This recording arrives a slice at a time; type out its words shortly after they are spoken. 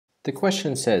The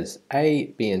question says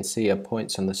A, B and C are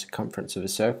points on the circumference of a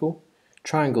circle.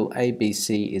 Triangle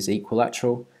ABC is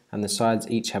equilateral and the sides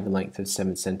each have a length of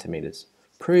 7 centimeters.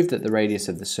 Prove that the radius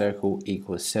of the circle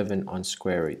equals 7 on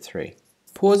square root 3.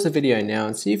 Pause the video now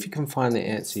and see if you can find the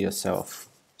answer yourself.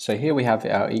 So here we have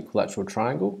our equilateral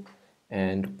triangle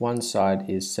and one side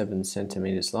is 7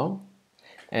 centimeters long.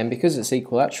 And because it's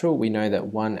equilateral, we know that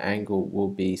one angle will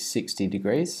be 60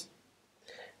 degrees.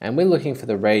 And we're looking for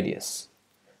the radius.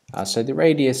 So the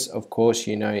radius, of course,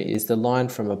 you know, is the line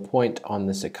from a point on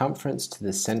the circumference to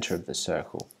the center of the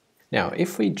circle. Now,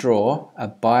 if we draw a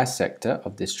bisector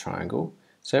of this triangle,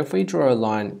 so if we draw a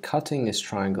line cutting this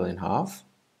triangle in half,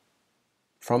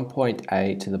 from point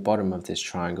A to the bottom of this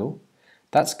triangle,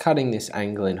 that's cutting this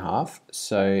angle in half,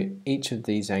 so each of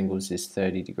these angles is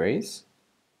 30 degrees.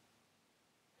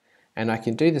 And I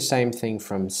can do the same thing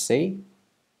from C,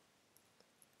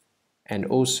 and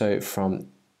also from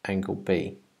angle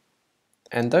B.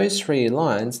 And those three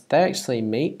lines, they actually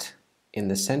meet in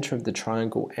the center of the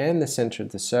triangle and the center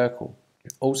of the circle.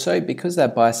 Also, because they're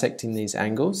bisecting these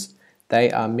angles, they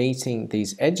are meeting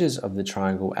these edges of the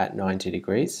triangle at 90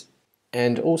 degrees.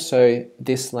 And also,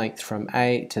 this length from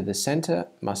A to the center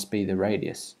must be the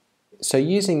radius. So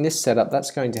using this setup,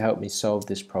 that's going to help me solve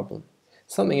this problem.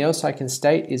 Something else I can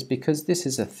state is because this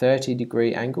is a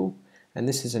 30-degree angle and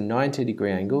this is a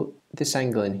 90-degree angle, this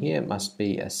angle in here must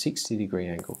be a 60-degree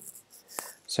angle.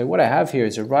 So what I have here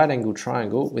is a right angle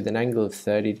triangle with an angle of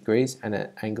 30 degrees and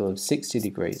an angle of 60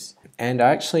 degrees. And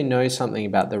I actually know something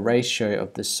about the ratio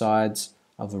of the sides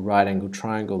of a right angle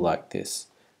triangle like this.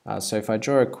 So if I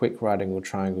draw a quick right angle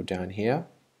triangle down here,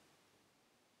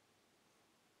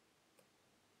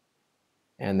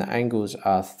 and the angles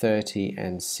are 30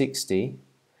 and 60,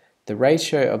 the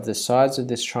ratio of the sides of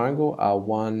this triangle are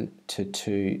 1 to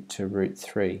 2 to root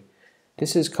 3.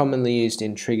 This is commonly used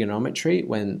in trigonometry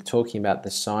when talking about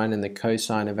the sine and the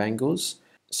cosine of angles.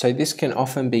 So this can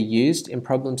often be used in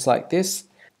problems like this,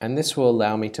 and this will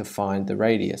allow me to find the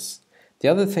radius. The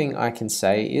other thing I can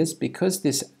say is because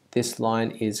this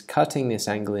line is cutting this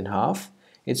angle in half,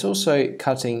 it's also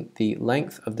cutting the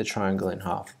length of the triangle in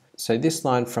half. So this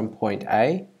line from point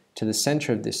A to the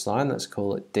center of this line, let's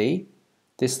call it D,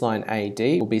 this line AD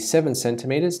will be 7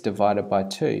 centimeters divided by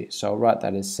 2. So I'll write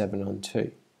that as 7 on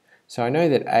 2. So I know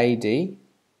that AD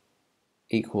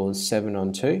equals 7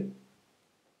 on 2.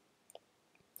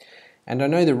 And I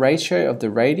know the ratio of the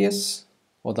radius,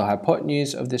 or the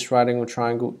hypotenuse of this right angle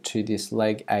triangle to this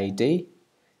leg AD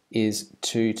is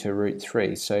 2 to root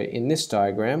 3. So in this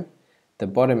diagram, the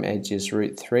bottom edge is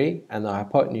root 3 and the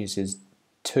hypotenuse is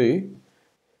 2.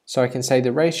 So I can say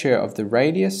the ratio of the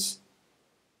radius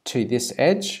to this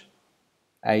edge,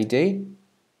 AD,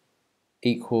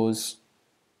 equals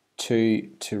 2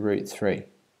 to root 3.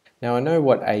 Now I know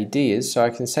what AD is, so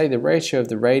I can say the ratio of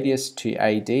the radius to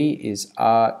AD is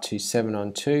R to 7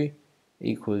 on 2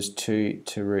 equals 2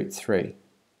 to root 3.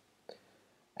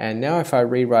 And now if I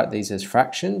rewrite these as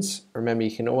fractions, remember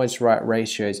you can always write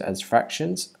ratios as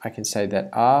fractions, I can say that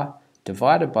R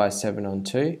divided by 7 on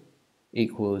 2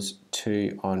 equals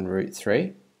 2 on root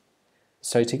 3.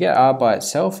 So to get R by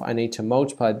itself, I need to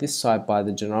multiply this side by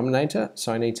the denominator.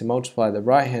 So I need to multiply the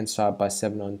right hand side by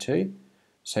 7 on 2.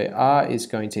 So R is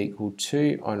going to equal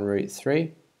 2 on root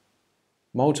 3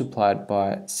 multiplied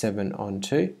by 7 on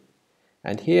 2.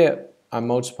 And here I'm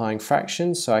multiplying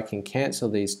fractions, so I can cancel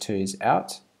these 2's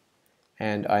out.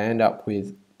 And I end up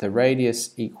with the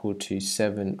radius equal to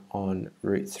 7 on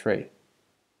root 3,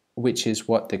 which is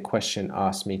what the question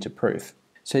asked me to prove.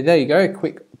 So there you go, a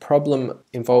quick problem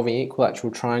involving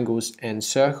equilateral triangles and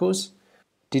circles.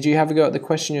 Did you have a go at the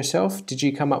question yourself? Did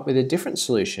you come up with a different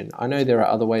solution? I know there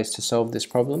are other ways to solve this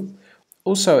problem.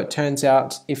 Also, it turns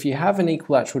out if you have an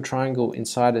equilateral triangle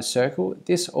inside a circle,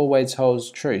 this always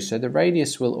holds true. So the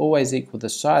radius will always equal the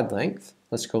side length,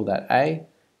 let's call that A,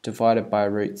 divided by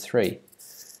root 3.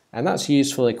 And that's a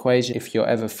useful equation if you're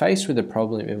ever faced with a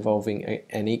problem involving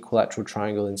an equilateral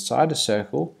triangle inside a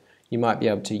circle. You might be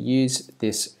able to use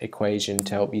this equation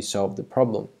to help you solve the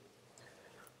problem.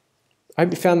 I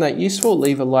hope you found that useful.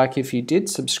 Leave a like if you did,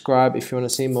 subscribe if you want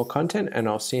to see more content, and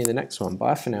I'll see you in the next one.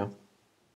 Bye for now.